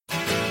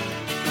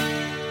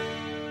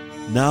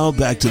Now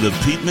back to the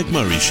Pete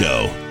McMurray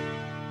Show.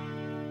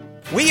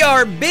 We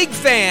are big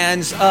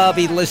fans of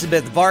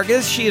Elizabeth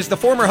Vargas. She is the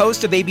former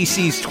host of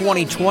ABC's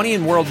 2020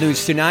 and World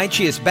News Tonight.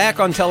 She is back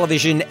on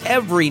television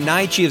every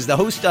night. She is the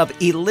host of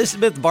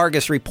Elizabeth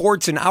Vargas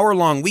Reports, an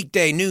hour-long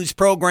weekday news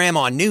program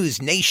on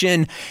News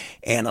Nation.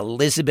 And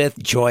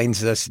Elizabeth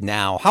joins us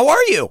now. How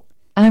are you?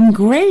 I'm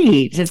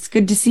great. It's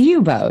good to see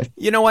you both.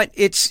 You know what?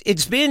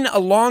 It's been a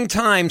long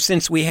time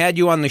since we had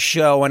you on the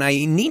show, and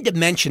I need to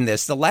mention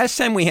this. The last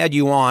time we had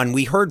you on,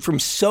 we heard from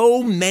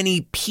so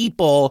many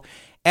people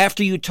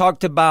after you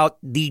talked about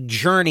the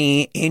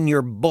journey in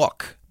your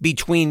book,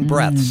 Between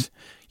Breaths.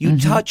 You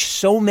touched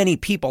so many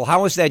people.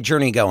 How is that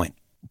journey going?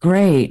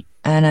 Great.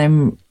 And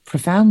I'm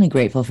profoundly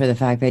grateful for the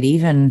fact that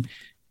even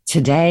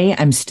today,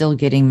 I'm still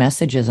getting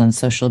messages on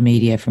social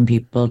media from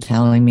people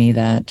telling me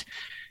that,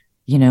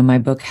 you know, my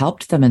book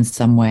helped them in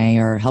some way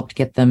or helped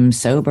get them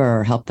sober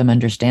or helped them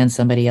understand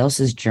somebody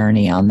else's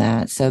journey on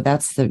that. So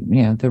that's the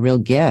real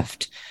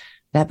gift.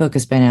 That book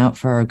has been out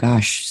for,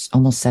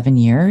 almost 7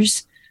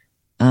 years.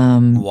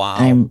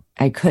 Wow.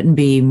 I couldn't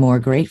be more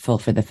grateful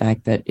for the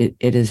fact that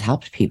it has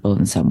helped people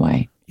in some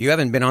way. You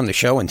haven't been on the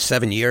show in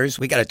 7 years.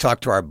 We got to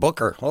talk to our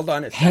booker. Hold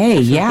on a second. Hey,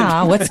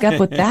 yeah. What's up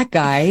with that,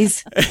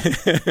 guys?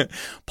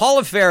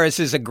 Paula Ferris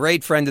is a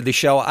great friend of the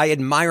show. I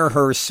admire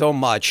her so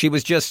much. She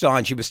was just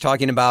on. She was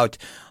talking about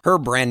her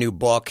brand new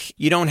book,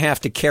 You Don't Have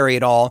to Carry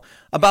It All,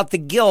 about the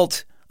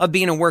guilt of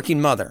being a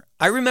working mother.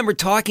 I remember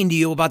talking to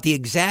you about the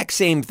exact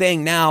same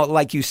thing now.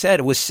 Like you said,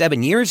 it was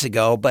 7 years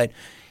ago, but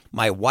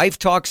my wife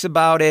talks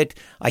about it.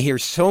 I hear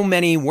so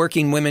many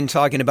working women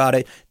talking about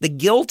it. The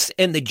guilt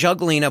and the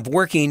juggling of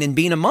working and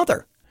being a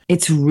mother.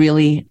 It's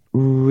really,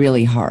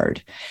 really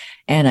hard.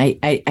 And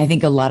I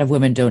think a lot of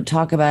women don't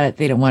talk about it.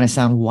 They don't want to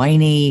sound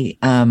whiny.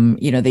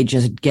 They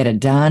just get it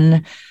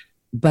done.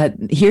 But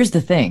here's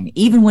the thing.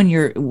 Even when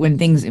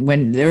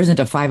there isn't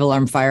a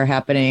 5-alarm fire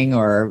happening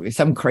or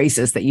some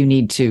crisis that you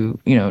need to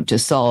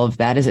solve,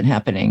 that isn't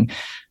happening.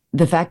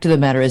 The fact of the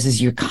matter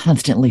is you're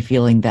constantly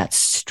feeling that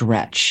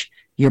stretch.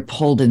 You're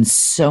pulled in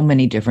so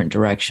many different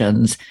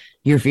directions.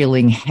 You're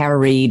feeling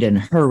harried and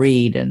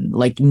hurried and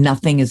like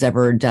nothing is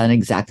ever done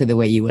exactly the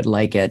way you would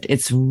like it.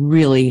 It's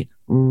really,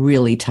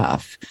 really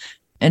tough.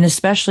 And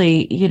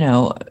especially,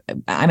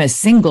 I'm a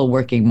single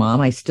working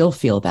mom. I still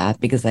feel that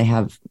because I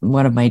have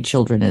one of my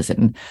children is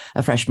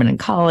a freshman in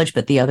college,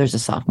 but the other's a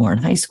sophomore in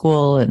high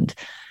school. And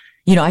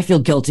I feel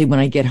guilty when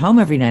I get home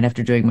every night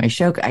after doing my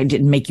show. I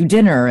didn't make you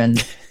dinner, and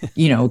are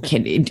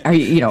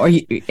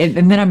you?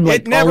 And then I'm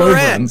like, it never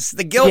ends.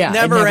 The guilt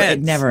never ends.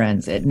 It never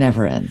ends. It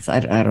never ends. I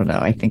don't know.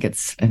 I think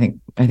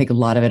a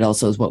lot of it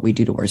also is what we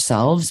do to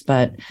ourselves.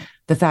 But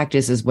the fact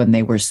is when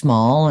they were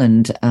small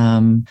and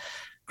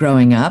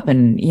growing up,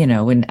 and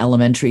in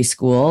elementary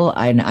school,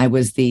 I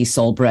was the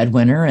sole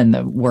breadwinner and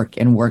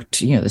worked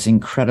this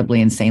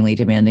incredibly insanely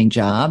demanding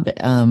job.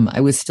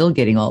 I was still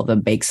getting all the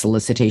bake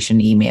solicitation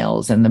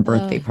emails and the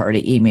birthday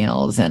party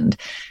emails, and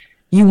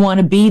you want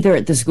to be there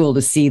at the school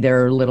to see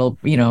their little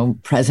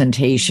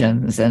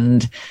presentations,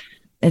 and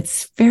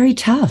it's very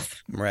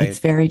tough. Right, it's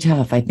very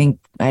tough. I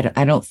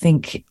don't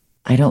think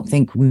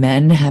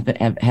men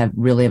have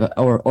really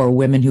or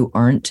women who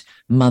aren't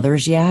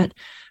mothers yet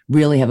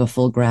really have a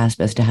full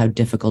grasp as to how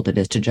difficult it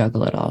is to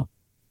juggle it all.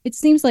 It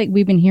seems like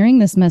we've been hearing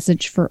this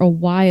message for a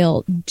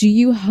while. Do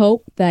you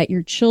hope that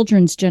your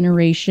children's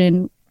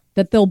generation,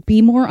 that they'll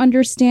be more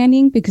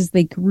understanding because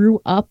they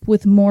grew up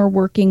with more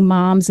working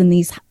moms and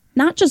these,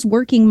 not just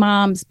working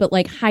moms, but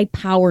like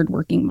high-powered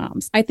working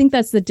moms? I think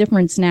that's the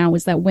difference now,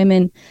 is that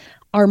women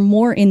are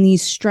more in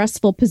these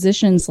stressful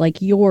positions like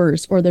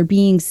yours, or they're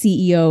being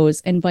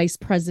CEOs and vice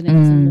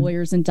presidents and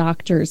lawyers and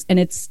doctors. And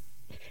it's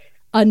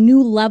a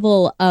new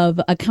level of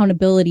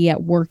accountability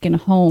at work and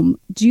home.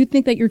 Do you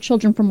think that your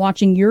children, from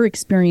watching your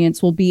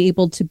experience, will be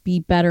able to be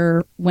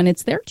better when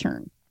it's their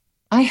turn?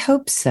 I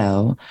hope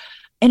so.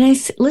 And I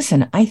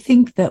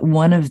think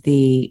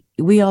that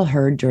we all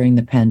heard during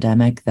the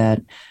pandemic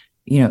that,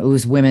 it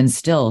was women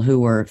still who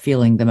were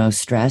feeling the most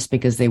stress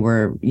because they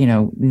were,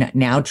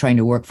 now trying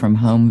to work from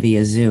home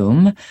via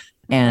Zoom.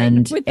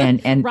 And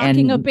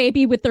rocking a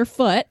baby with their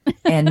foot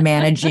and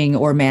managing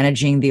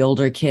the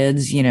older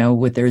kids,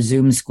 with their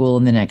Zoom school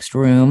in the next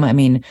room. I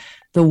mean,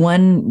 the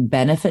one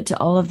benefit to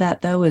all of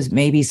that, though, is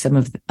maybe some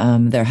of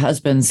their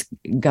husbands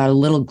got a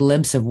little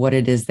glimpse of what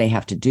it is they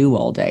have to do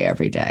all day,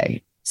 every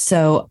day.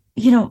 So,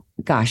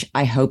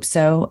 I hope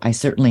so. I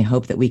certainly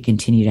hope that we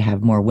continue to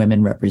have more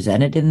women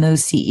represented in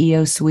those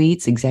CEO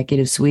suites,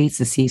 executive suites,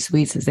 the C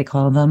suites, as they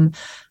call them.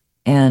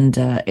 And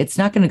it's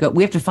not going to go.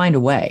 We have to find a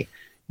way.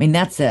 I mean,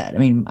 that's it. I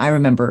mean, I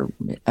remember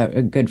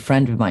a good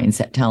friend of mine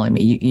telling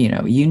me,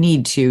 you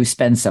need to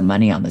spend some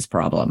money on this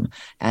problem,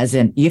 as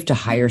in you have to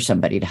hire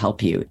somebody to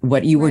help you.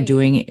 What you were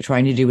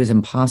trying to do is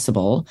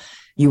impossible.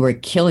 You were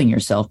killing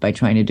yourself by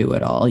trying to do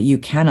it all. You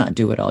cannot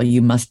do it all.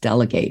 You must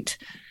delegate.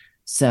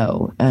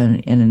 So, and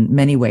in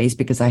many ways,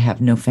 because I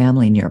have no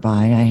family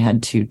nearby, I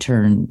had to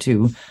turn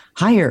to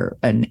hire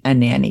a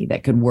nanny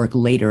that could work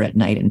later at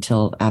night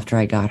until after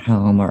I got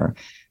home, or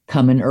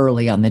come in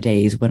early on the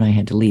days when I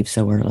had to leave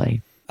so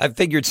early. I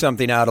figured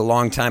something out a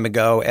long time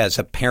ago as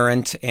a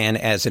parent and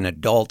as an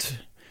adult.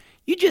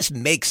 You just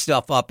make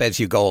stuff up as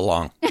you go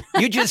along.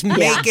 You just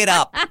make it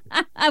up.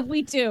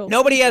 We do.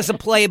 Nobody has a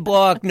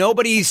playbook.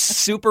 Nobody's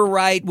super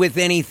right with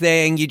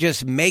anything. You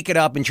just make it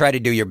up and try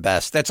to do your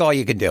best. That's all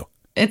you can do.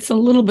 It's a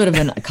little bit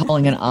of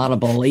calling an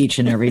audible each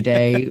and every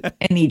day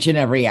and each and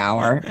every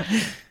hour.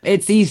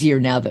 It's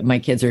easier now that my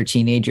kids are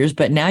teenagers,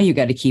 but now you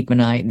got to keep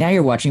an eye. Now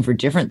you're watching for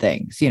different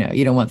things.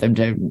 You don't want them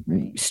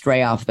to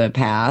stray off the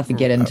path and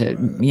get into,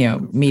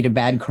 meet a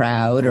bad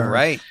crowd or.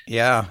 Right.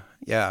 Yeah.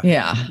 Yeah.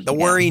 Yeah. The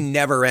worry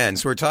never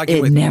ends.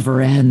 It never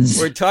ends.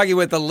 We're talking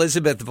with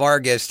Elizabeth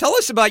Vargas. Tell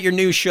us about your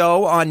new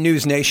show on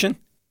News Nation.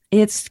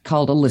 It's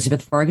called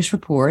Elizabeth Vargas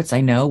Reports. I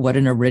know, what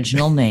an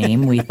original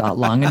name. We thought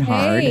long and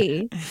hard.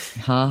 Hey.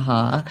 Ha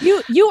ha.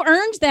 You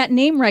earned that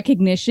name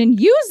recognition.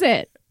 Use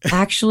it.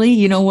 Actually,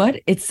 you know what?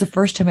 It's the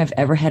first time I've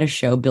ever had a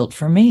show built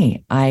for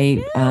me.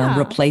 I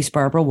replaced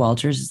Barbara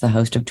Walters as the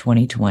host of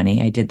 2020.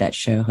 I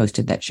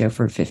hosted that show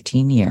for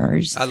 15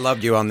 years. I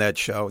loved you on that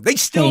show. They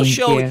still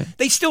show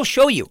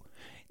you.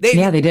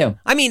 Yeah, they do.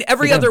 I mean,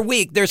 every other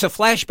week there's a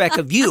flashback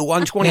of you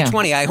on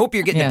 2020. Yeah. I hope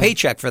you're getting a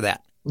paycheck for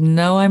that.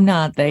 No, I'm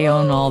not. They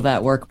own all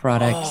that work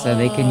product, so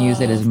they can use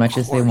it as much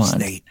as they want.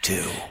 They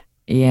do.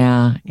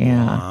 Yeah.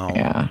 Wow.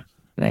 Yeah.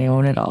 They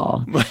own it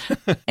all.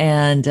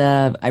 And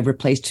I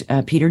replaced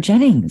Peter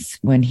Jennings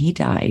when he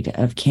died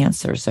of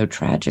cancer so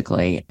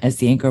tragically as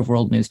the anchor of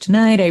World News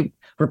Tonight. I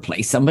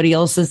replaced somebody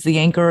else as the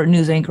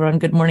news anchor on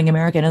Good Morning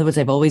America. In other words,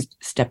 I've always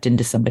stepped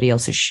into somebody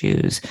else's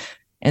shoes.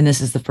 And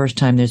this is the first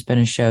time there's been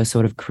a show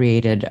sort of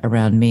created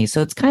around me.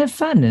 So it's kind of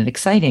fun and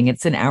exciting.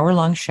 It's an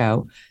hour-long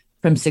show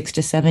from 6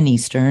 to 7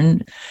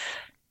 Eastern,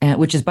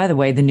 which is, by the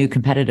way, the new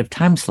competitive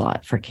time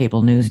slot for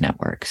cable news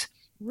networks.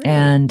 Really?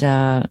 And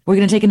we're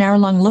going to take an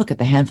hour-long look at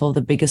the handful of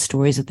the biggest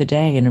stories of the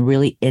day in a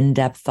really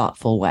in-depth,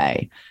 thoughtful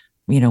way.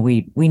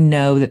 We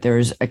know that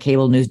there's a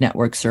cable news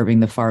network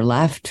serving the far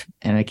left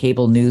and a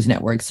cable news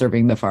network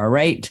serving the far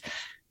right,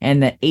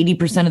 and that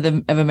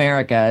 80% of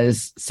America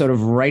is sort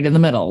of right in the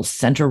middle,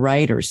 center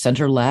right or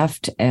center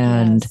left,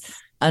 and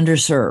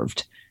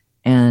underserved.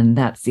 And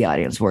that's the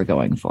audience we're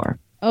going for.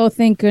 Oh,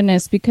 thank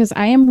goodness, because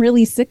I am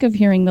really sick of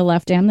hearing the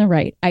left and the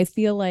right. I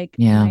feel like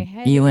my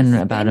head you and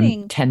is about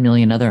spinning. 10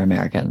 million other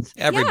Americans.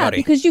 Everybody.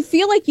 Yeah, because you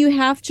feel like you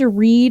have to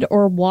read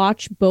or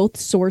watch both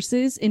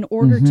sources in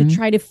order to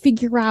try to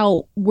figure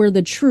out where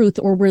the truth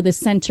or where the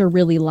center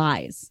really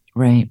lies.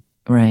 Right.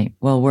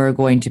 Well, we're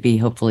going to be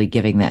hopefully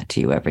giving that to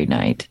you every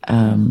night.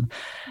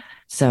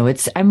 So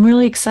I'm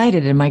really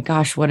excited. And my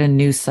gosh, what a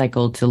news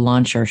cycle to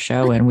launch our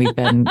show. And we've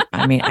been,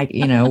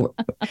 so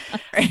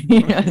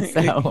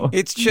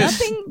it's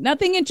just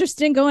nothing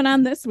interesting going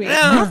on this week.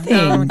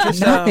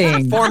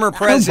 Nothing. Former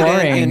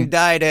president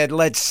indicted.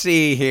 Let's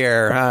see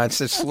here. It's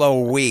a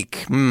slow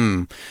week.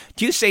 Do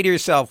you say to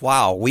yourself,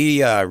 wow,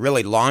 we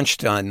really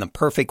launched on the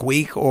perfect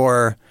week,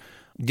 or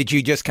did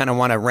you just kind of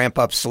want to ramp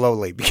up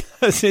slowly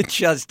because it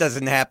just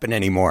doesn't happen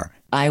anymore?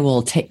 I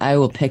will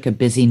pick a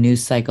busy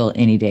news cycle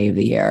any day of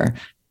the year.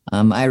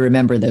 I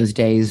remember those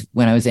days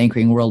when I was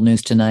anchoring World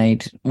News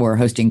Tonight or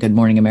hosting Good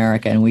Morning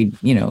America, and we'd,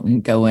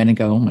 go in and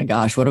go, oh my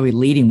gosh, what are we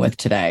leading with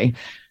today?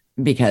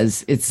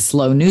 Because it's a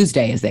slow news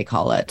day, as they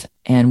call it.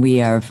 And we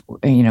have,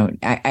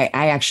 I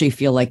actually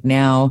feel like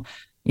now,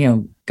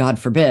 God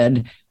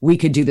forbid, we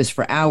could do this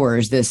for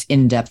hours, this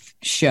in-depth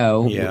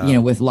show,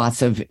 with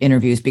lots of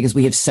interviews, because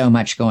we have so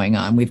much going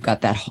on. We've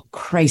got that whole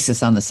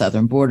crisis on the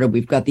southern border.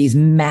 We've got these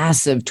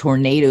massive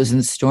tornadoes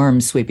and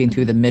storms sweeping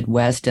through the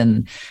Midwest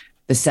and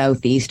the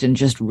Southeast and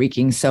just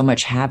wreaking so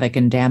much havoc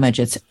and damage.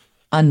 It's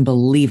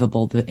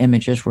unbelievable, the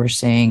images we're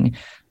seeing.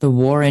 The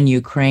war in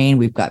Ukraine.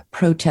 We've got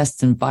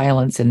protests and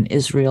violence in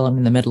Israel and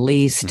in the Middle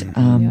East.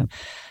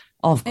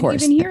 Of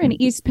course. And even here in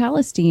East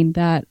Palestine,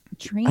 that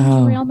train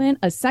derailment,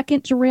 a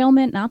second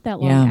derailment, not that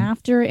long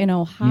after in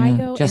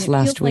Ohio. Just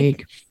last week.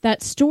 Like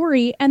that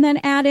story. And then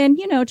add in,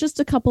 just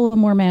a couple of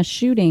more mass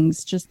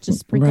shootings, just to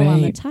sprinkle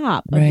on the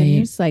top of the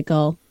news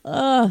cycle.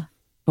 Ugh.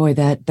 Boy,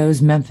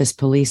 those Memphis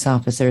police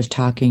officers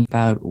talking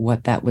about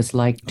what that was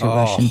like to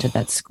rush into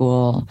that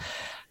school.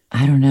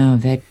 I don't know.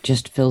 That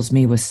just fills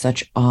me with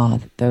such awe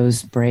that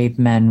those brave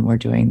men were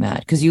doing that.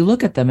 Because you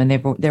look at them and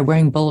they're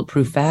wearing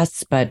bulletproof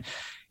vests, but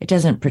it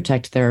doesn't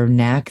protect their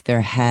neck, their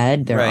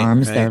head, their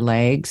arms, their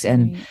legs.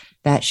 And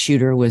that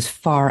shooter was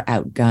far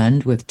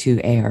outgunned with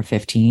 2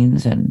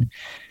 AR-15s. And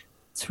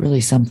it's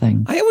really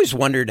something. I always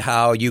wondered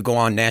how you go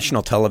on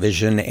national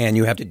television and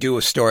you have to do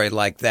a story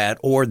like that,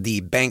 or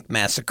the bank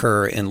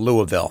massacre in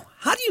Louisville.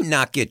 How do you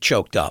not get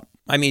choked up?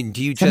 I mean,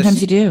 do you just...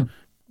 Sometimes you do.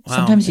 Wow.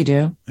 Sometimes you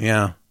do.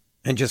 Yeah.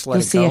 And just let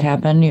You'll it see go. it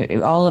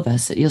happen. All of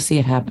us, you'll see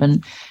it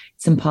happen.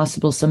 It's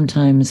impossible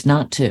sometimes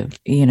not to,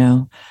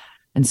 and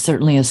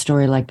certainly a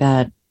story like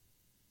that,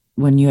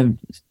 when you have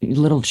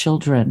little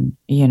children,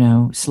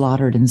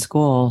 slaughtered in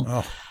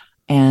school.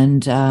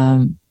 And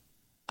and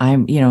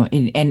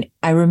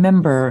I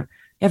remember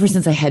ever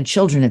since I had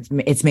children,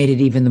 it's made it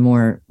even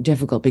more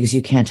difficult, because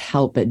you can't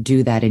help but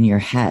do that in your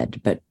head,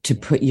 but to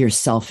put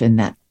yourself in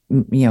that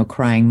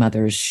crying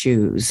mother's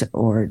shoes,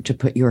 or to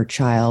put your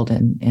child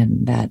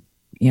in that,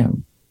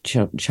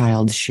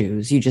 child's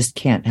shoes. You just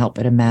can't help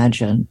but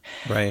imagine.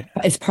 Right.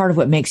 It's part of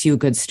what makes you a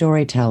good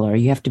storyteller.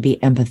 You have to be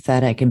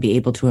empathetic and be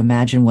able to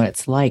imagine what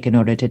it's like in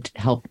order to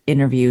help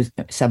interview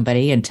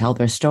somebody and tell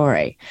their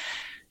story.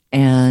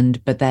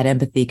 But that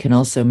empathy can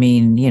also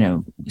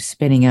mean,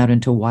 spinning out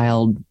into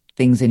wild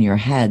things in your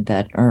head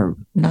that are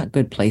not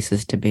good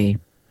places to be.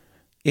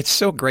 It's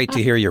so great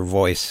to hear your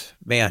voice,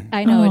 man.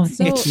 I know.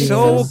 It's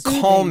so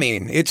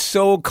calming. It's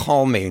so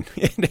calming.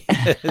 It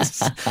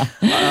is.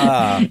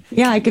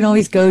 Yeah, I can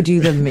always go do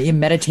the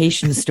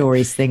meditation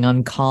stories thing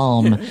on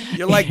Calm.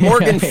 You're like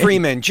Morgan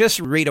Freeman. Just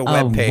read a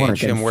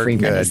webpage and we're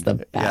Freeman good. Is the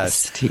best.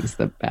 Yes. He's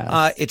the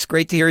best. It's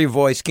great to hear your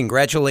voice.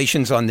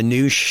 Congratulations on the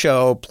new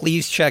show.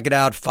 Please check it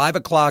out.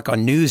 5:00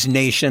 on News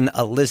Nation.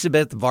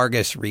 Elizabeth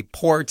Vargas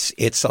reports.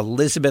 It's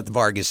Elizabeth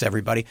Vargas,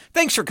 everybody.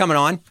 Thanks for coming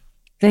on.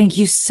 Thank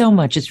you so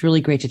much. It's really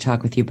great to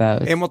talk with you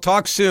both. And we'll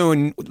talk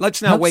soon.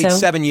 Let's not wait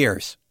 7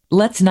 years.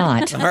 Let's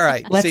not. All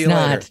right. Let's See you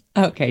not.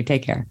 later. Okay,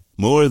 take care.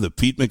 More of the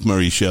Pete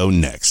McMurray Show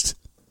next.